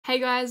Hey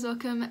guys,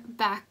 welcome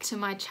back to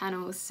my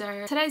channel.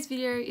 So today's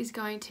video is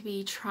going to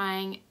be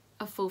trying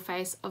a full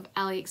face of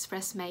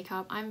AliExpress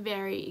makeup. I'm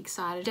very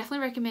excited.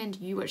 Definitely recommend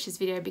you watch this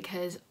video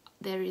because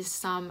there is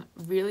some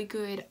really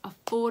good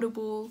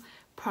affordable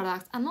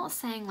products. I'm not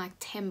saying like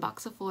 10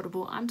 bucks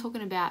affordable, I'm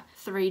talking about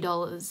 $3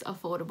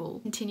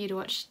 affordable. Continue to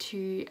watch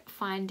to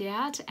find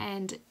out,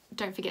 and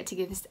don't forget to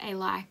give this a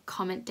like,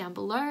 comment down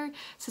below,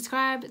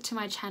 subscribe to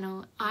my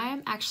channel. I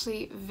am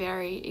actually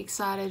very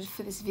excited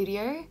for this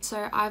video.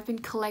 So I've been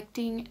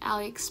collecting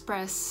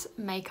AliExpress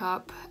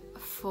makeup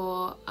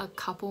for a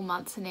couple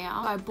months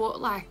now. I bought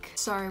like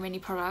so many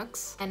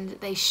products and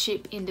they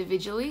ship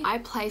individually. I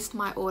placed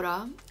my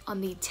order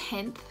on the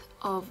 10th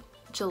of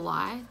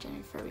July,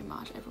 January, February,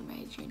 March, April,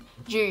 May,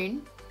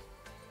 June.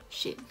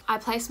 Shit. I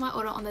placed my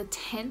order on the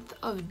 10th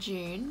of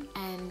June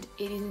and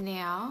it is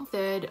now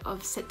 3rd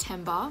of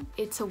September.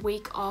 It's a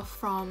week off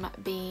from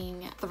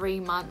being 3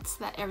 months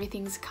that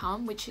everything's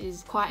come, which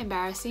is quite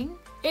embarrassing.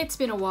 It's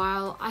been a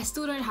while. I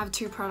still don't have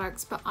 2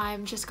 products, but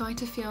I'm just going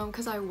to film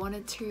because I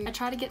wanted to. I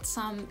try to get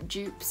some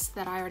dupes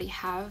that I already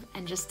have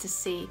and just to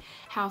see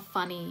how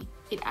funny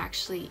it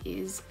actually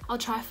is. I'll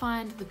try to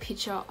find the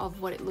picture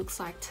of what it looks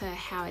like to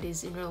how it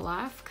is in real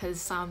life because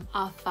some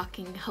are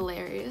fucking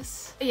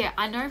hilarious. But yeah,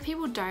 I know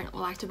people don't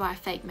like to buy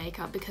fake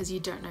makeup because you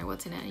don't know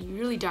what's in it, and you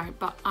really don't,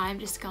 but I'm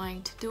just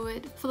going to do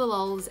it for the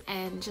lols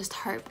and just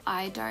hope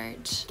I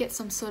don't get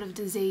some sort of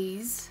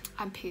disease.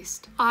 I'm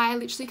pissed. I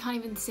literally can't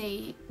even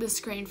see the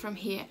screen from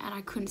here and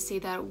I couldn't see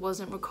that it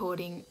wasn't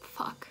recording.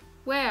 Fuck.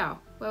 Wow.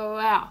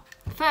 Wow.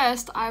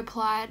 First, I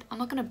applied. I'm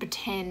not gonna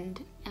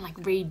pretend and like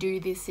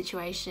redo this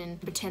situation,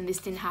 pretend this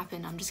didn't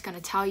happen. I'm just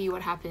gonna tell you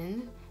what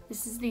happened.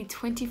 This is the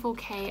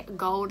 24K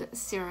gold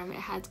serum. It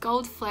had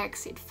gold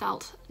flecks. It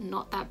felt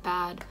not that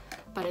bad,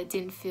 but it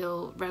didn't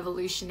feel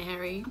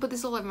revolutionary. I put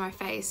this all over my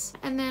face.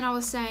 And then I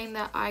was saying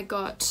that I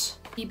got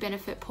the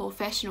Benefit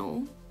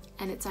Professional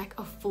and it's like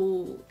a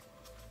full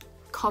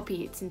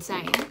copy. It's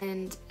insane,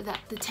 and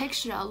that the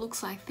texture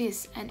looks like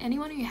this, and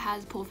anyone who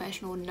has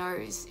Professional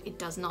knows it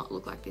does not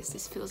look like this.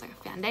 This feels like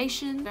a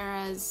foundation,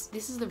 whereas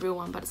this is the real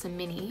one, but it's a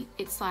mini.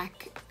 It's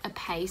like a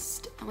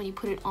paste, and when you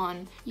put it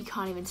on you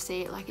can't even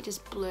see it, like it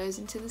just blurs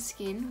into the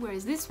skin,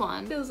 whereas this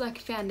one feels like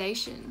a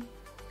foundation.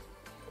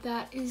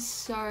 That is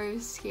so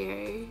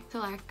scary to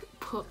like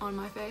put on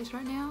my face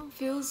right now.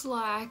 Feels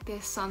like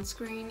there's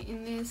sunscreen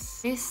in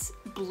this. This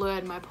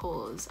blurred my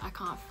pores. I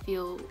can't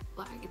feel,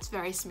 like, it's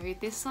very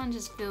smooth. This one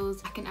just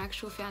feels like an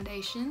actual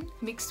foundation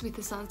mixed with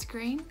the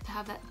sunscreen to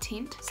have that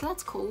tint. So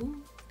that's cool.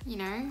 You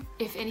know,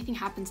 if anything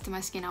happens to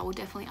my skin, I will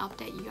definitely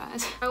update you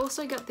guys. I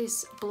also got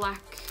this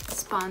black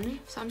sponge,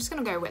 so I'm just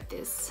gonna go wet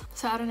this.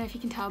 So I don't know if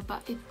you can tell,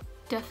 but it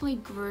definitely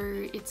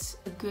grew. It's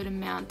a good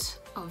amount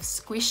of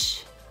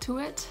squish to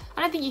it.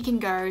 I don't think you can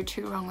go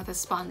too wrong with a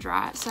sponge,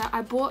 right? So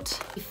I bought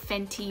the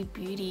Fenty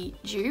Beauty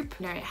dupe.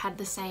 You know, it had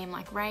the same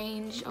like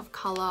range of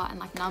color and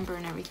like number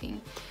and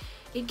everything.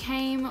 It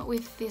came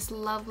with this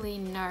lovely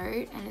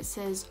note and it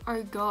says,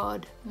 "Oh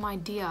God, my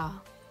dear,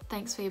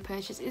 thanks for your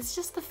purchase." It's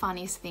just the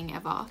funniest thing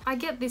ever. I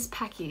get this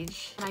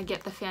package and I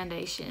get the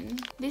foundation.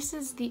 This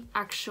is the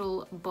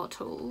actual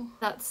bottle.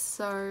 That's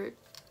so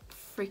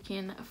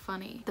freaking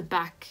funny. The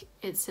back,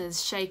 it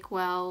says shake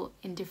well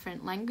in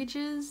different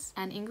languages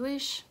and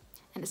English,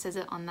 and it says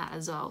it on that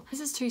as well. This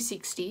is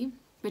 260,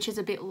 which is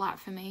a bit light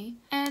for me,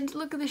 and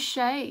look at the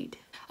shade.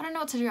 I don't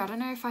know what to do. I don't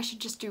know if I should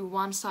just do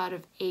one side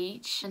of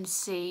each and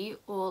see,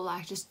 or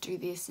like just do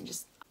this and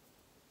just...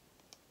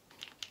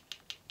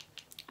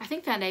 I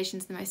think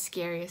foundation's the most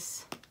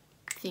scariest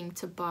thing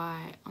to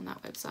buy on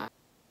that website.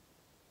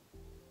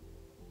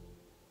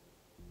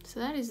 So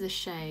that is the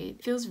shade.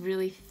 It feels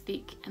really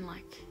thick and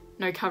like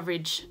no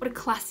coverage. What a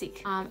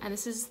classic. And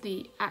this is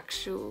the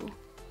actual...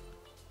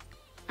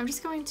 I'm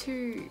just going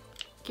to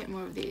get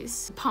more of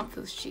this. The pump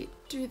feels shit.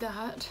 Do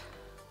that.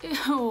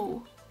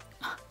 Ew.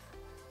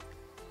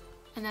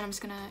 And then I'm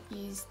just gonna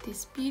use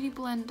this beauty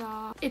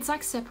blender. It's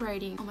like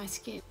separating on my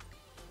skin.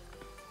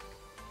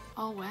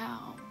 Oh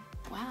wow.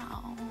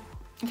 Wow.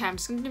 Okay, I'm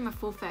just gonna do my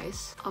full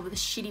face of the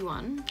shitty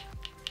one.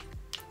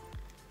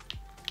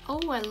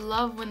 Oh, I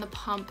love when the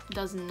pump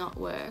does not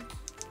work.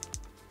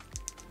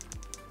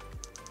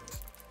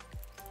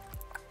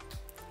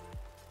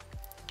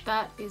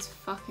 That is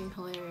fucking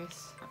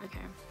hilarious.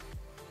 Okay.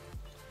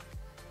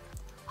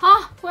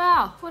 Ah,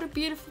 wow, what a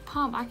beautiful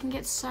pump. I can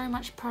get so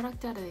much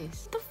product out of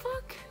this. What the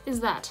fuck is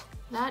that?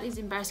 That is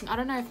embarrassing. I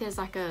don't know if there's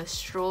like a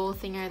straw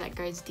thingo that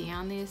goes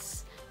down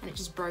this and it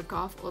just broke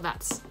off, or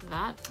that's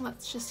that.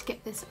 Let's just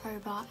get this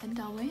over and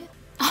done with.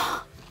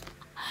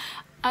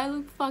 I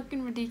look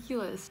fucking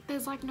ridiculous.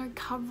 There's like no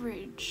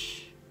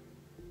coverage.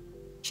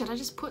 Should I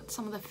just put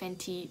some of the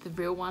Fenty, the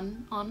real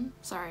one, on?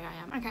 Sorry, I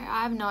am. Okay,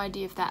 I have no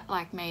idea if that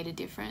like made a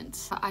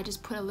difference. I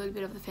just put a little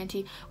bit of the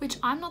Fenty, which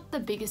I'm not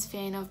the biggest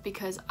fan of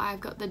because I've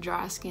got the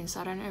dry skin,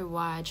 so I don't know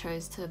why I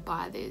chose to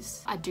buy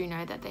this. I do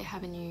know that they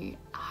have a new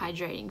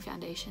hydrating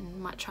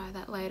foundation. Might try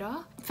that later.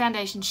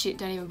 Foundation shit,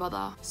 don't even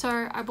bother.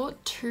 So I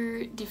bought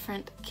 2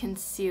 different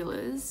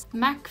concealers.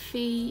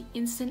 McPhee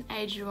Instant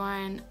Age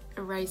Rewind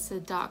Eraser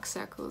Dark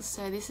Circles.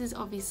 So this is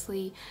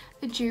obviously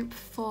a dupe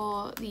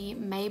for the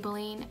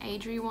Maybelline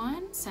Age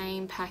Rewind.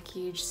 Same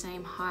package,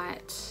 same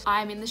height.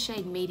 I'm in the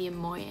shade Medium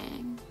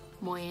Moyen,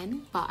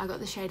 but I got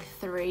the shade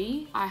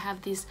 3. I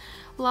have this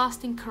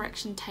Lasting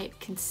Correction Tape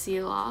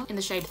Concealer in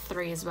the shade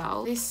 3 as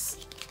well.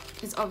 This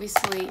is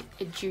obviously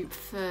a dupe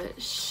for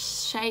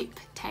Shape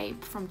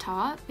Tape from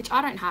Tarte, which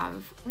I don't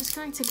have. I'm just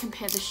going to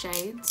compare the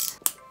shades.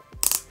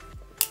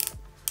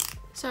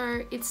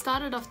 So it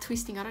started off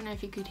twisting. I don't know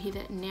if you could hear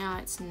that. Now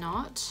it's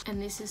not. And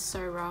this is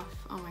so rough.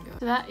 Oh my god.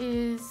 So that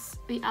is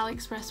the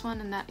AliExpress one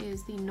and that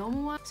is the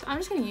normal one. So I'm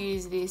just going to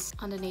use this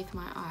underneath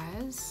my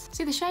eyes.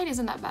 See, the shade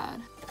isn't that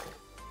bad.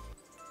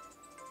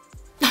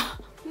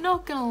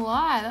 Not gonna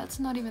lie, that's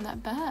not even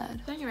that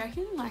bad. Don't you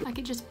reckon? Like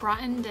it just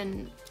brightened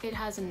and it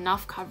has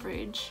enough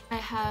coverage. I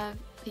have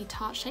the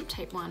Tarte Shape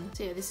Tape one.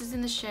 So yeah, this is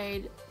in the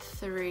shade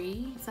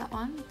 3. It's that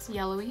one. It's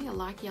yellowy. I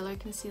like yellow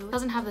concealer. It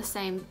doesn't have the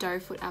same doe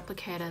foot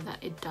applicator that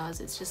it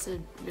does. It's just a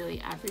really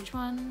average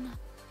one.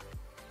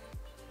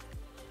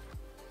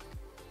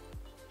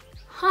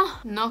 Huh,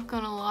 not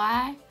gonna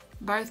lie,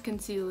 both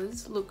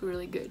concealers look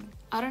really good.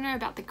 I don't know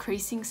about the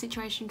creasing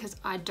situation because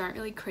I don't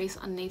really crease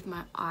underneath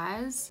my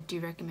eyes. I do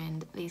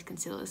recommend these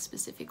concealers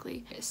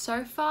specifically.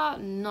 So far,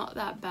 not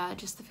that bad,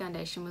 just the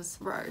foundation was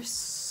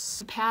gross.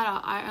 The powder,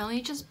 I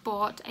only just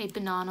bought a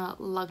banana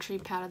luxury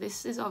powder.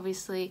 This is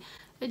obviously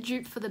a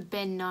dupe for the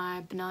Ben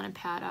Nye banana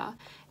powder.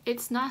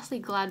 It's nicely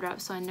glad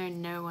wrapped, so I know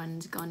no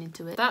one's gone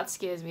into it. That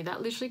scares me.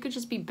 That literally could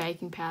just be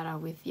baking powder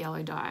with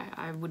yellow dye.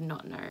 I would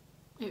not know.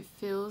 It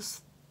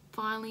feels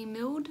finely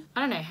milled.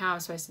 I don't know how I'm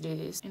supposed to do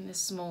this in this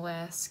small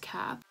ass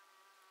cap.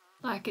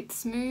 Like, it's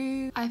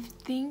smooth. I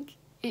think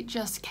it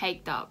just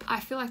caked up. I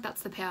feel like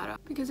that's the powder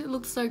because it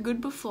looked so good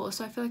before.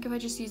 So I feel like if I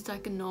just used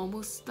like a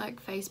normal like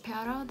face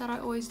powder that I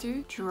always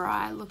do,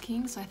 dry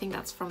looking. So I think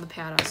that's from the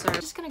powder. So I'm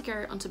just gonna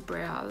go onto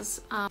brows.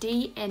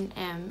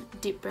 DNM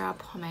Dip Brow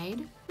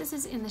Pomade. This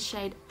is in the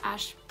shade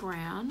Ash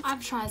Brown.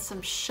 I've tried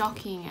some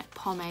shocking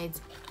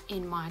pomades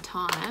in my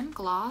time.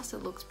 Glass,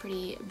 it looks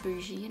pretty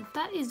bougie. And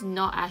that is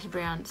not ash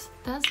brown.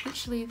 That's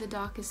literally the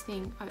darkest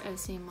thing I've ever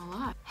seen in my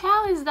life.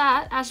 How is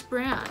that ash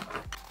brown?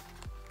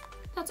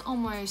 That's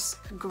almost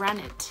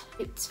granite.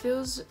 It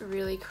feels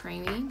really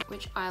creamy,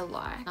 which I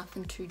like.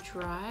 Nothing too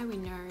dry. We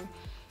know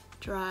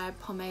dry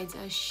pomades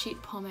are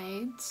shit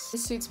pomades.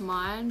 This suits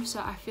mine,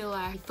 so I feel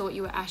like I thought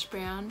you were ash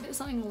brown. It's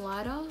something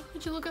lighter.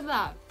 Would you look at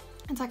that?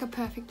 It's like a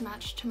perfect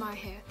match to my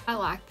hair. I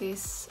like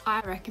this. I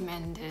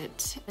recommend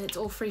it. And it's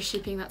all free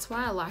shipping. That's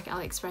why I like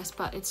AliExpress,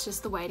 but it's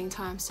just the waiting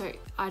time, so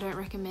I don't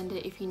recommend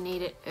it if you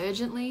need it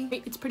urgently.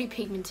 It's pretty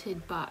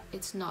pigmented, but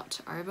it's not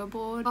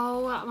overboard.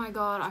 Oh my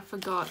god, I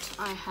forgot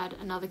I had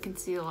another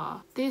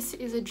concealer. This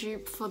is a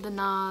dupe for the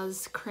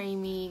NARS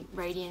Creamy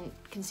Radiant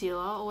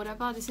Concealer or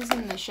whatever. This is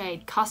in the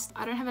shade Custard.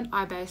 I don't have an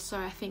eye base, so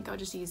I think I'll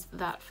just use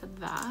that for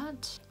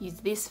that.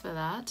 Use this for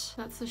that.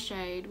 That's the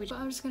shade, which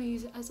I'm just gonna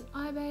use it as an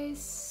eye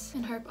base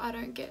and hope I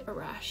don't get a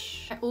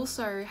rash. I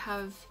also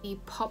have the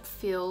Pop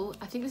Fill.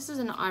 I think this is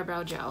an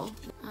eyebrow gel.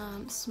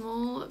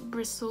 Small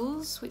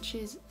Bristles, which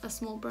is a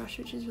small brush,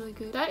 which is really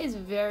good. That is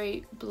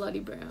very bloody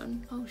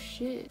brown. Oh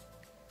shit.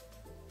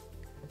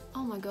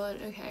 Oh my god,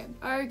 okay.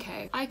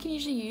 Okay. I can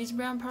usually use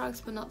brown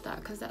products, but not that,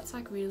 because that's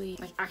like really,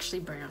 like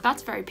actually brown.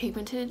 That's very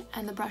pigmented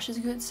and the brush is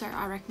good, so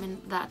I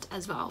recommend that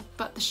as well.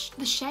 But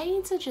the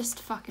shades are just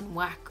fucking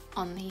whack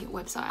on the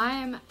website. I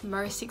am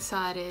most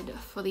excited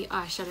for the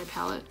eyeshadow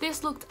palette.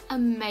 This looked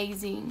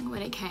amazing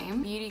when it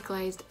came. Beauty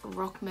Glazed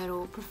Rock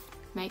Metal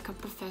Makeup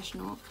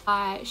Professional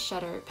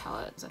eyeshadow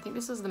palette. So I think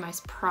this is the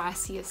most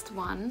priciest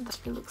one.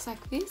 It looks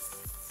like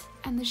this.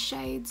 And the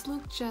shades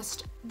look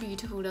just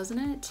beautiful, doesn't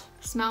it?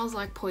 Smells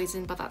like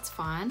poison, but that's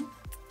fine.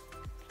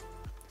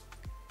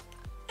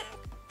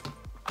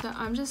 So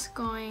I'm just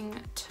going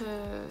to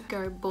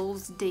go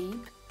balls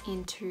deep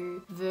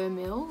into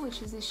Vermil,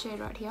 which is this shade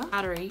right here.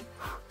 Battery.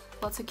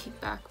 Lots of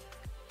kickback.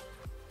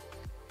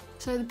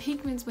 So the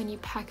pigments, when you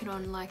pack it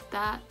on like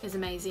that, is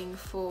amazing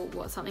for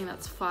something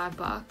that's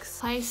 $5.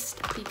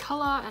 Placed the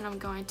color, and I'm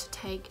going to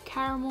take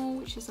Caramel,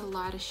 which is a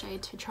lighter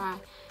shade, to try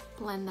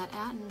blend that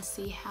out and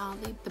see how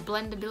the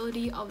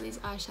blendability of these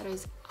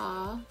eyeshadows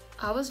are.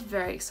 I was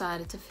very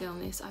excited to film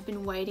this. I've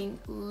been waiting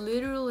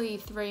literally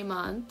 3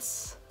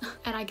 months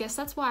and I guess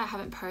that's why I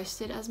haven't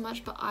posted as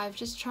much, but I've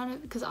just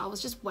because I was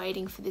just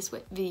waiting for this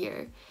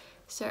video.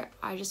 So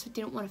I just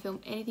didn't want to film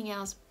anything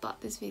else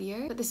but this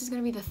video. But this is going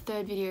to be the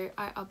 3rd video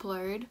I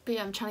upload. But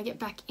yeah, I'm trying to get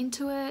back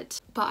into it.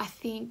 But I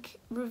think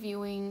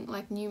reviewing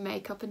like new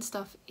makeup and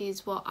stuff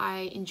is what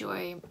I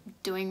enjoy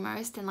doing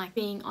most. And like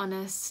being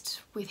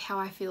honest with how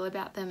I feel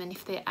about them. And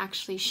if they're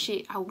actually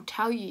shit, I will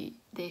tell you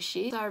they're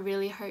shit. So I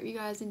really hope you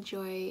guys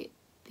enjoy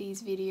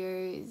these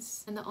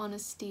videos and the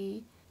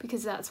honesty,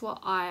 because that's what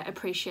I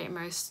appreciate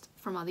most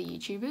from other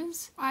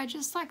YouTubers. I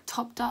just like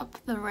topped up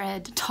the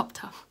red,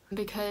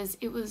 because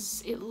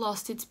it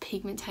lost its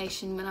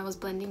pigmentation when I was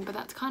blending, but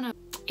that's kind of,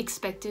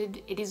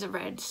 expected. It is a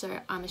red, so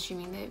I'm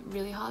assuming they're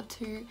really hard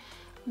to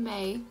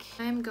make.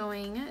 I'm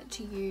going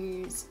to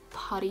use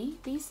Putty.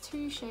 These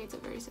two shades are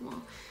very similar.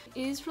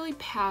 It is really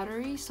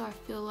powdery, so I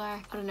feel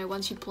like, I don't know,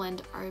 once you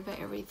blend over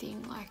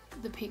everything, like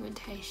the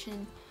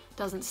pigmentation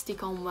doesn't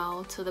stick on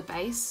well to the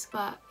base,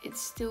 but it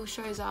still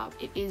shows up.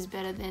 It is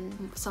better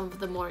than some of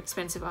the more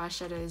expensive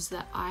eyeshadows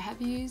that I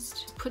have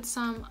used. Put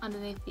some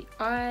underneath the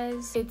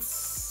eyes.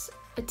 It's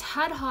a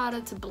tad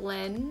harder to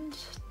blend,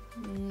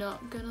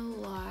 not gonna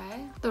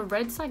lie. The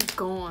red's like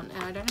gone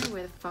and I don't know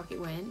where the fuck it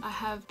went. I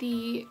have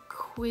the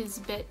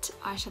Quizbet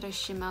eyeshadow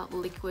shimmer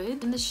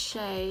liquid in the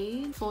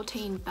shade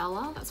 14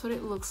 Bella. That's what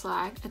it looks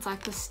like. It's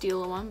like the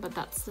Steeler one, but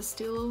that's the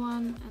Steeler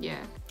one. And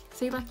yeah.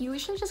 See, like, you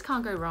literally just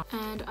can't go wrong.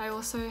 And I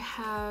also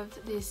have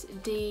this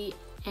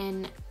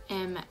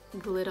DNM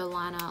glitter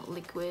liner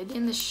liquid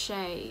in the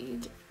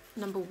shade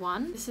number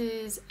 1. This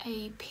is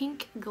a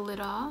pink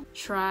glitter.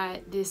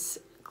 Try this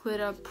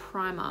glitter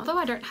primer. Although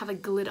I don't have a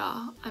glitter,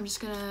 I'm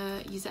just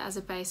gonna use it as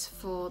a base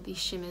for the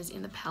shimmers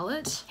in the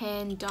palette.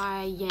 Hand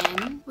Dye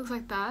Yen. Looks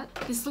like that.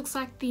 This looks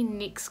like the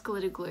NYX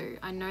glitter glue.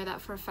 I know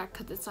that for a fact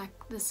because it's like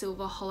the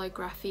silver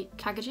holographic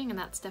packaging, and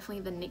that's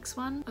definitely the NYX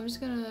one. I'm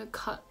just gonna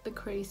cut the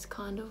crease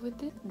kind of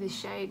with it. This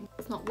shade,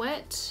 it's not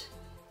wet.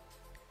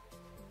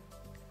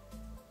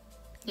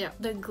 Yeah,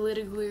 the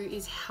glitter glue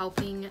is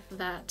helping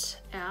that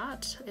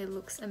out. It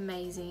looks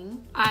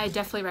amazing. I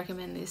definitely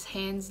recommend this,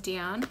 hands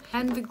down.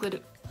 And the glitter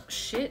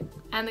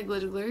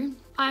glue.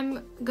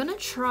 I'm gonna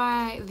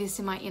try this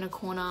in my inner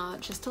corner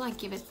just to like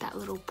give it that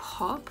little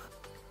pop.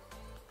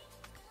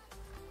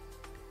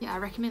 Yeah, I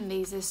recommend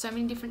these. There's so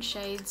many different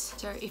shades,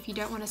 so if you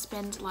don't want to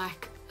spend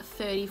like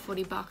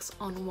 30-40 bucks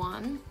on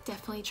one,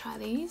 definitely try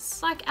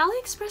these. Like,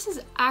 AliExpress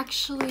is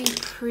actually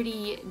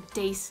pretty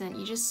decent.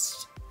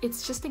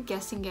 It's just a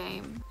guessing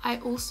game. I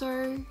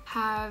also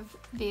have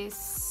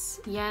this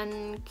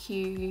Yan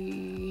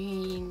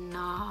Kuna.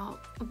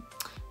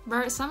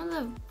 Bro, some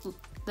of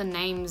the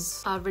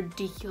names are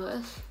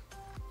ridiculous.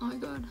 Oh my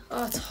god.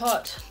 Oh, it's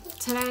hot.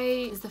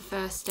 Today is the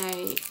first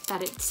day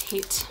that it's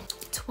hit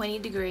 20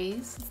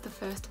 degrees. It's the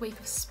first week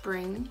of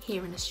spring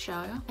here in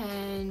Australia,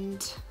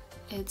 and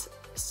it's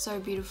so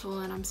beautiful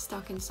and I'm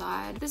stuck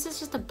inside. This is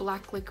just a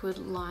black liquid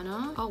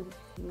liner. Oh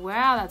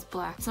wow, that's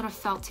black. It's not a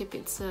felt tip,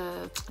 it's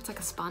like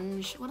a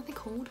sponge. What are they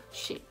called?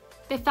 Shit.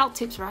 They're felt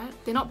tips, right?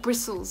 They're not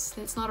bristles.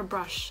 It's not a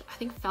brush. I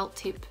think felt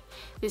tip.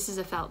 This is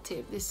a felt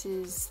tip. This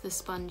is the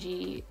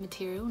spongy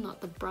material, not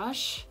the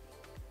brush.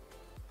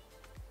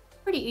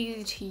 Pretty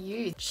easy to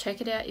use. Check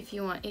it out if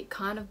you want. It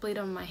kind of bleed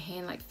on my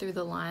hand, like through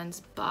the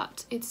lines,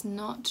 but it's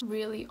not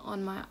really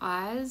on my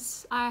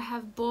eyes. I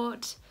have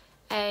bought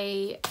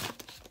a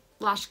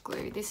lash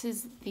glue. This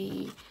is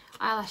the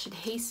eyelash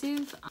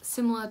adhesive,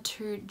 similar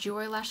to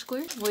Duo lash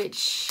glue,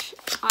 which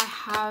I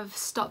have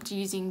stopped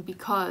using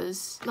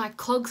because like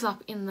clogs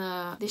up in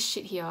this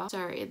shit here,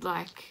 so it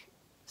like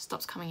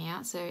stops coming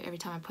out. So every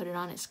time I put it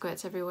on, it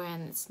squirts everywhere,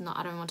 and it's not,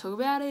 I don't want to talk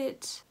about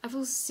it. I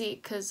feel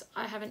sick because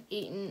I haven't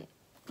eaten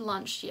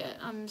lunch yet.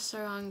 I'm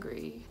so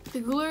hungry.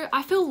 The glue,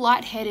 I feel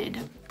lightheaded.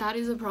 That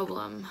is a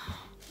problem.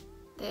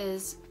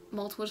 There's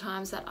multiple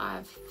times that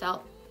I've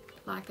felt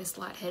like this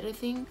lightheaded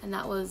thing, and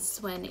that was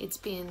when it's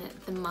been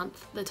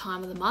the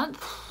time of the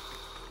month.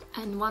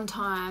 And one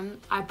time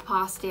I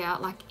passed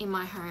out like in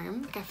my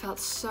home. Like, I felt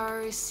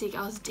so sick.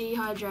 I was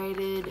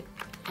dehydrated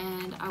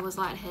and I was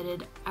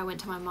lightheaded. I went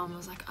to my mom and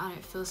was like, I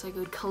don't feel so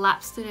good.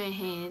 Collapsed in her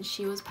hand.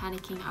 She was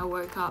panicking. I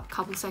woke up a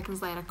couple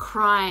seconds later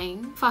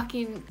crying.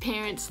 Fucking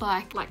parents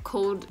like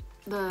called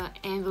the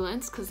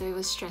ambulance because they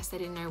were stressed. They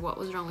didn't know what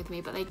was wrong with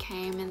me, but they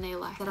came and they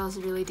like that I was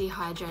really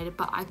dehydrated,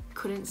 but I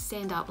couldn't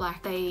stand up.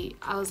 Like,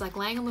 I was like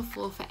laying on the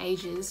floor for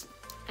ages,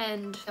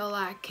 and they were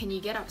like, can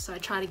you get up? So I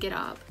tried to get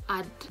up.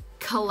 I'd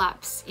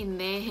collapse in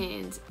their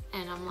hands,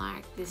 and I'm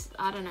like,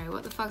 I don't know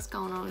what the fuck's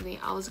going on with me.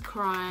 I was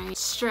crying,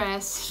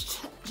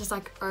 stressed, just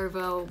like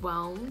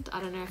overwhelmed.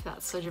 I don't know if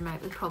that's so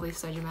dramatic. It's probably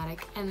so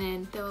dramatic. And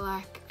then they were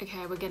like,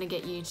 okay, we're gonna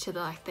get you to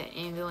the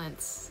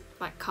ambulance,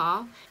 like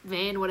car,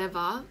 van,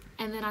 whatever.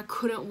 And then I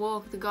couldn't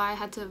walk. The guy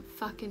had to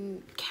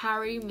fucking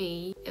carry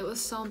me. It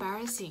was so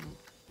embarrassing.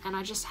 And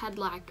I just had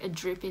like a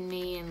drip in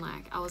me, and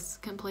like I was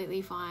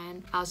completely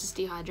fine. I was just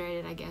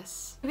dehydrated, I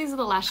guess. These are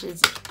the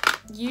lashes.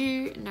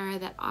 You know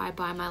that I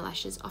buy my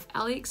lashes off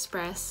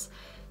AliExpress.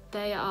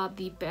 They are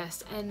the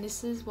best, and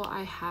this is what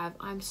I have.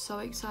 I'm so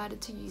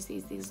excited to use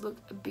these. These look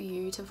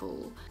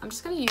beautiful. I'm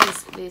just gonna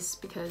use this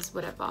because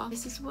whatever.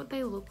 This is what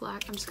they look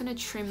like. I'm just gonna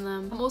trim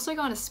them. I'm also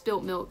going to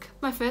Spilt Milk,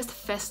 my first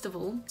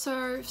festival.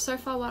 So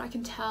far what I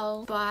can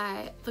tell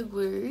by the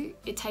glue,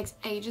 it takes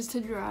ages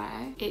to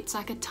dry. It's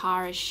like a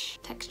tarish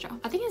texture.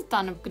 I think it's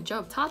done a good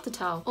job. It's hard to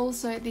tell.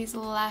 Also, these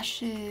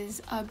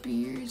lashes are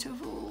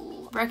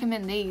beautiful.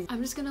 Recommend these.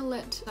 I'm just gonna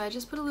I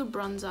just put a little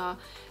bronzer,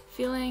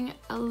 feeling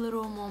a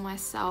little more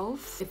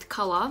myself with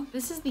color.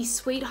 This is the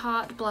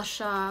Sweetheart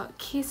Blusher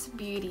Kiss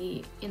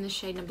Beauty in the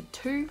shade number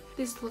 2.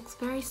 This looks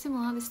very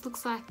similar. This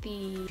looks like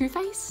the Too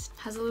Faced.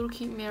 Has a little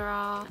cute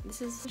mirror.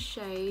 This is the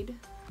shade.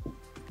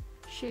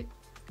 Shit.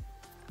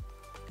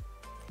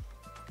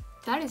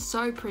 That is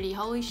so pretty,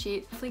 holy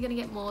shit. Definitely gonna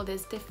get more.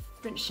 There's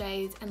different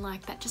shades and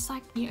like that, just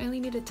like you only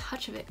need a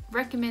touch of it.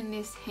 Recommend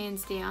this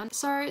hands down.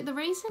 So the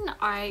reason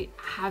I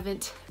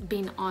haven't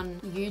been on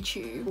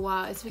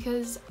YouTube is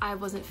because I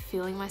wasn't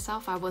feeling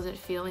myself. I wasn't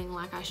feeling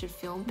like I should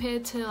film.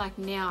 Compared to like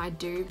now I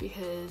do,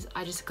 because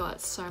I just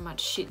got so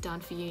much shit done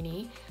for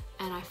uni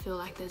and I feel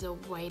like there's a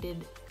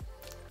weighted,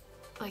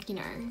 like, you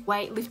know,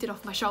 weight lifted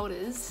off my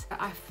shoulders.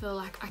 I feel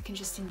like I can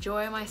just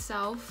enjoy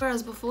myself.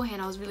 Whereas beforehand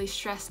I was really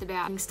stressed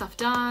about getting stuff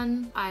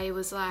done. I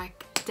was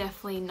like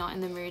definitely not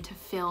in the mood to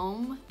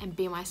film and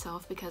be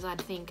myself, because I'd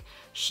think,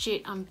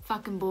 shit, I'm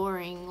fucking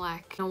boring,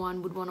 like no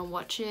one would want to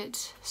watch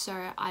it.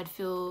 So I'd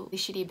feel really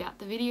shitty about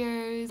the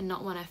videos and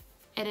not want to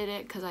edit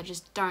it, because I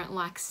just don't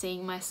like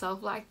seeing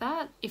myself like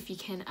that, if you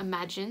can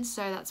imagine.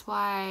 So that's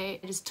why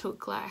I just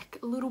took like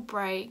a little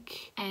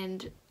break,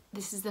 and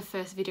this is the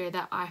first video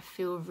that I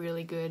feel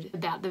really good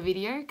about the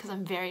video, because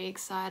I'm very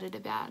excited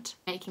about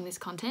making this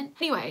content.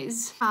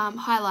 Anyways,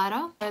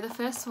 highlighter. So the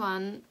first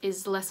one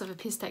is less of a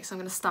piss take, so I'm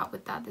going to start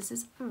with that. This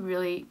is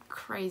really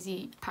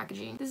crazy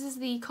packaging. This is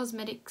the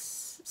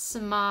Cosmetics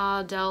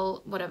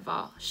Smardel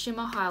whatever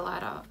shimmer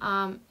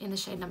highlighter in the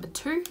shade number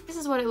 2. This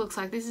is what it looks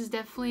like. This is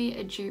definitely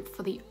a dupe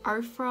for the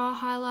Ofra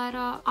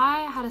highlighter.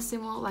 I had a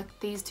similar, like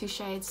these two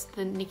shades,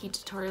 the Nikki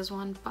Tutorials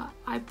one, but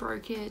I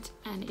broke it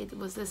and it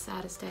was the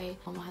saddest day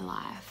of my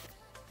life.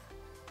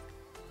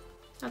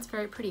 That's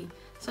very pretty.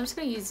 So I'm just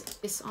going to use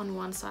this on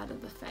one side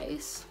of the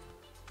face.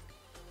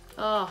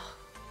 Oh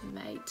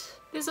mate,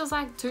 this was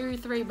like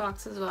 $2-3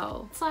 bucks as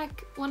well. It's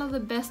like one of the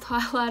best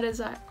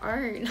highlighters I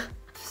own.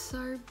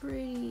 So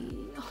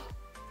pretty. Oh.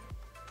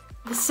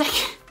 The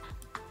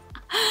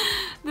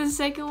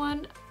second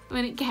one,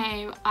 when it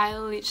came, I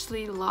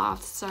literally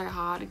laughed so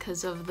hard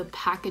because of the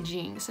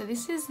packaging. So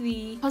this is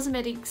the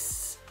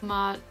Cosmetics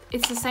Smart,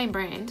 it's the same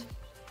brand,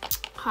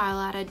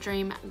 highlighter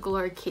Dream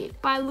Glow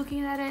Kit. By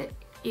looking at it,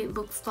 it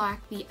looks like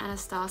the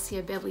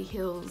Anastasia Beverly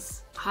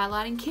Hills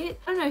highlighting kit.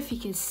 I don't know if you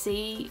can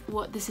see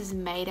what this is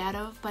made out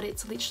of, but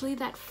it's literally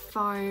that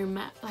foam,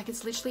 like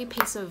it's literally a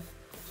piece of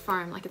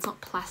foam, like it's not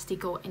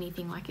plastic or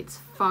anything, like it's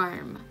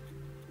foam.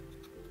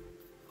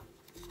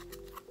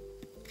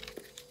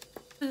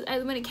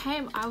 And when it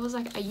came, I was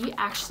like, are you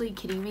actually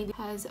kidding me? It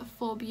has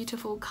 4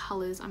 beautiful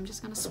colors. I'm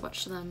just gonna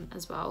swatch them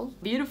as well.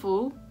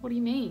 Beautiful? What do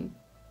you mean?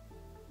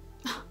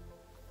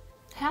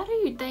 How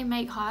do they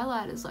make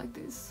highlighters like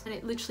this? And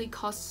it literally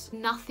costs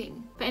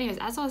nothing. But anyways,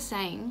 as I was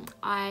saying,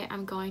 I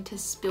am going to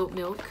Spilt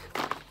Milk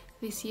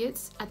this year.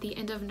 It's at the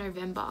end of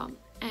November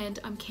and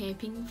I'm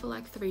camping for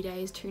like 3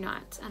 days, 2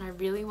 nights, and I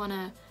really want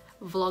to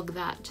vlog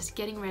that, just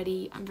getting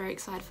ready. I'm very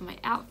excited for my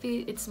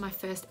outfit. It's my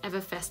first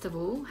ever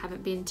festival.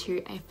 Haven't been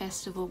to a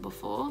festival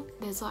before.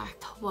 There's like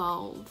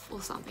 12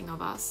 or something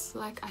of us.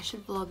 Like I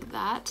should vlog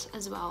that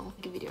as well,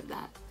 make a video of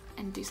that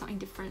and do something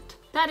different.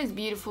 That is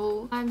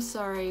beautiful. I'm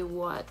sorry,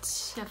 what?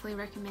 Definitely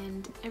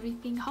recommend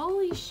everything.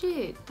 Holy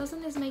shit,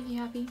 doesn't this make you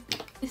happy?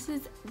 This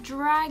is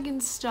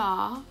Dragon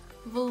Star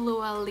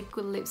Velour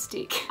liquid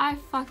lipstick.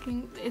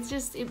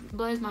 It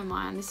blows my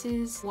mind. This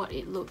is what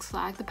it looks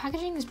like. The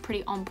packaging is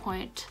pretty on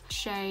point.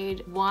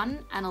 Shade 1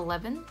 and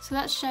 11. So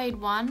that's shade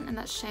 1 and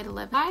that's shade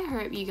 11. I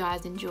hope you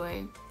guys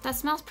enjoy. That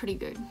smells pretty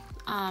good.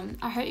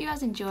 I hope you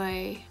guys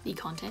enjoy the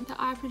content that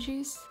I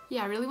produce.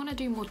 Yeah, I really want to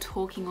do more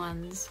talking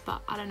ones,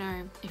 but I don't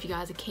know if you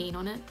guys are keen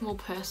on it. More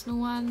personal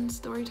ones,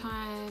 story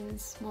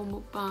times, more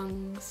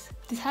mukbangs.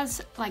 This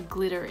has like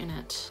glitter in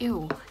it.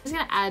 Ew. I'm just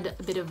gonna add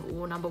a bit of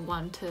number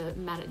 1 to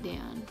matte it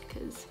down,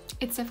 because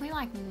it's definitely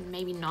like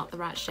maybe not the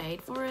right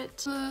shade for it.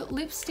 The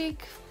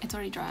lipstick, it's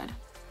already dried.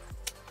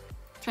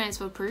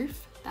 Transfer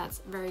proof, that's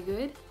very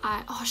good.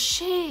 Oh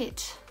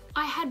shit!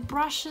 I had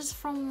brushes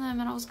from them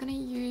and I was gonna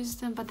use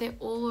them, but they're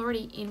all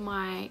already in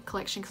my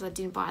collection because I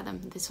didn't buy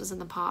them. This was in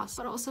the past,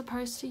 but I was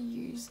supposed to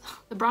use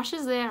the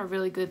brushes. There are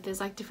really good. There's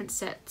like different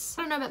sets.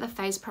 I don't know about the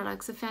face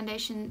products. The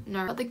foundation,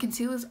 no, but the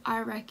concealers, I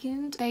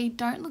reckon they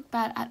don't look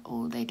bad at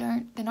all. They're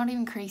not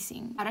even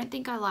creasing. I don't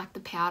think I like the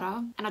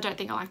powder and I don't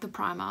think I like the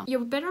primer.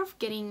 You're better off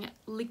getting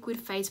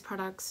liquid face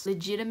products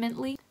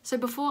legitimately. So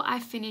before I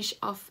finish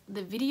off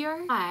the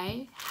video,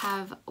 I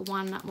have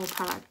one more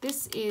product.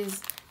 This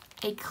is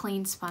a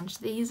clean sponge.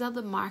 These are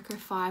the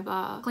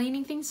microfiber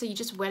cleaning things, so you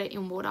just wet it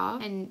in water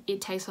and it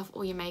takes off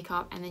all your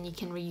makeup and then you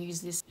can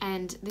reuse this.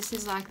 And this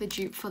is like the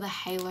dupe for the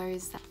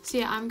halos. So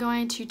yeah, I'm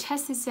going to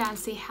test this out and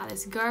see how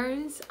this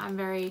goes. I'm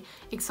very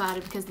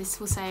excited because this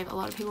will save a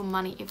lot of people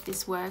money if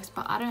this works,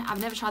 but I've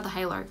never tried the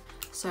halo,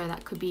 so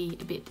that could be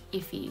a bit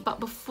iffy. But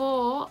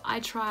before I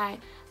try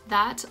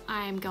that,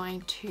 I am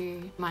going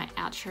to my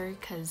outro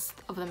because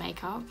of the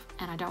makeup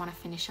and I don't want to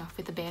finish off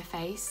with a bare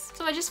face.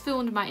 So I just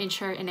filmed my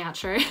intro and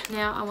outro.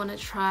 Now I want to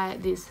try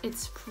this.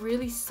 It's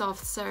really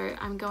soft, so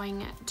I'm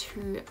going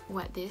to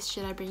wet this.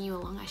 Should I bring you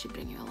along? I should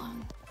bring you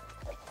along.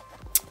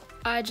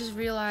 I just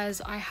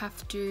realized I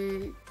have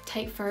to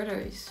take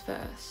photos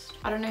first.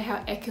 I don't know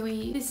how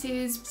echoey this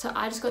is, so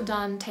I just got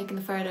done taking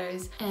the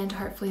photos and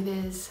hopefully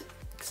there's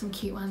some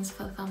cute ones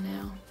for the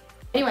thumbnail.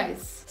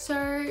 Anyways,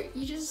 so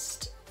you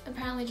just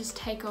apparently just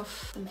take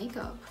off the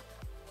makeup.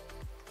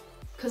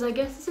 because I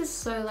guess this is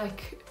so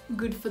like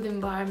good for the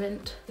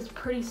environment. It's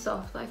pretty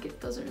soft, like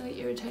it doesn't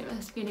really irritate my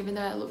skin even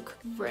though I look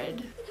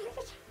red.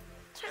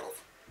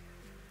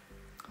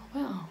 Oh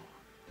wow.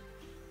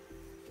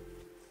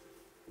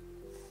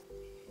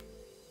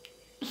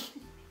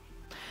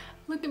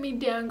 Look at me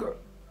downgrade.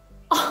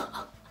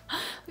 Look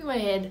at my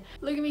head.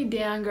 Look at me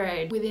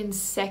downgrade within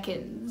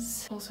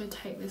seconds. Also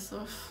take this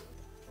off.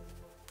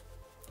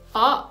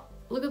 Oh,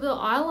 look at the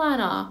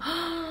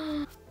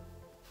eyeliner.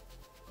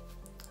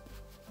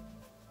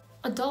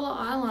 $1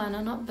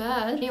 eyeliner, not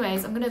bad.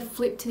 Anyways, I'm gonna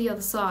flip to the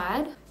other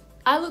side.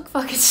 I look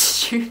fucking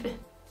stupid.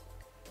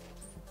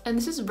 And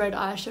this is red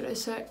eyeshadow,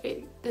 so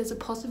there's a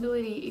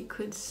possibility it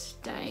could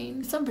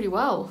stain. It's done pretty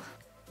well.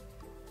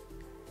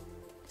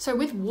 So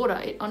with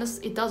water,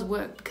 it does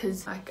work,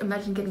 because like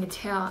imagine getting a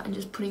towel and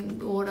just putting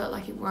water,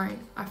 like it won't,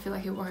 I feel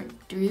like it won't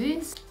do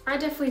this. I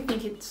definitely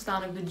think it's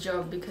done a good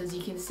job because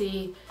you can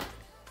see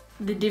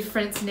the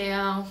difference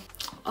now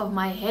of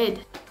my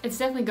head. It's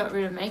definitely got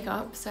rid of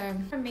makeup, so.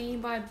 For me,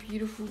 by a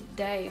beautiful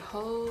day.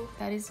 Oh,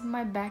 that is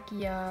my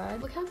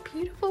backyard. Look how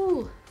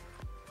beautiful.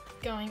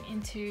 Going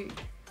into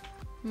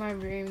my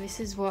room, this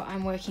is what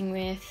I'm working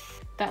with.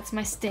 That's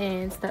my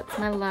stands, that's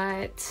my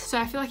light. So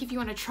I feel like if you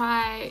want to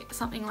try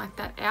something like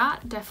that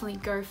out, definitely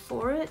go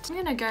for it. I'm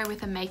gonna go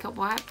with a makeup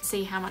wipe,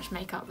 see how much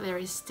makeup there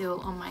is still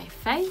on my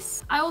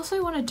face. I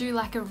also want to do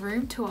like a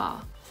room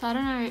tour. So I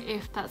don't know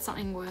if that's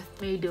something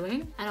worth me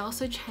doing. And I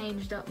also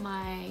changed up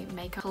my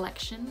makeup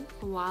collection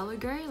a while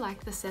ago,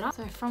 like the setup.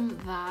 So from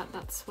that,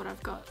 that's what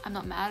I've got. I'm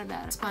not mad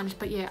about it. Sponge,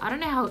 but yeah, I don't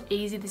know how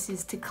easy this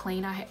is to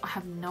clean. I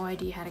have no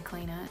idea how to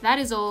clean it. That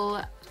is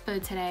all for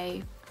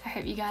today. I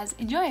hope you guys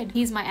enjoyed.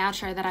 Here's my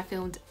outro that I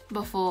filmed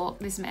before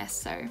this mess,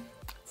 so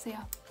see ya.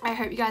 I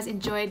hope you guys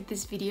enjoyed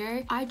this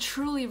video. I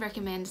truly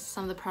recommend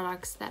some of the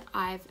products that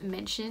I've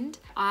mentioned.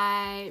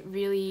 I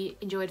really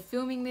enjoyed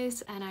filming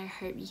this and I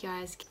hope you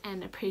guys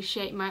can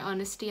appreciate my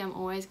honesty. I'm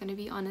always going to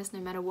be honest no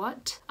matter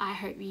what. I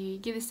hope you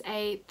give this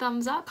a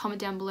thumbs up.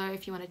 Comment down below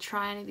if you want to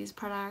try any of these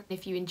products.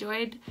 If you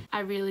enjoyed, I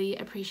really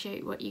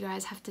appreciate what you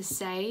guys have to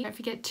say. Don't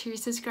forget to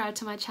subscribe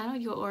to my channel.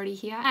 You're already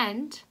here.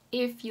 And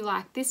if you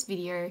like this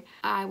video,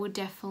 I would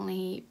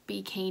definitely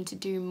be keen to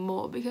do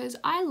more because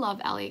I love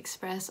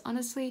AliExpress,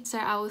 honestly. So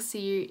I will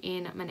see you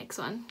in my next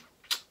one.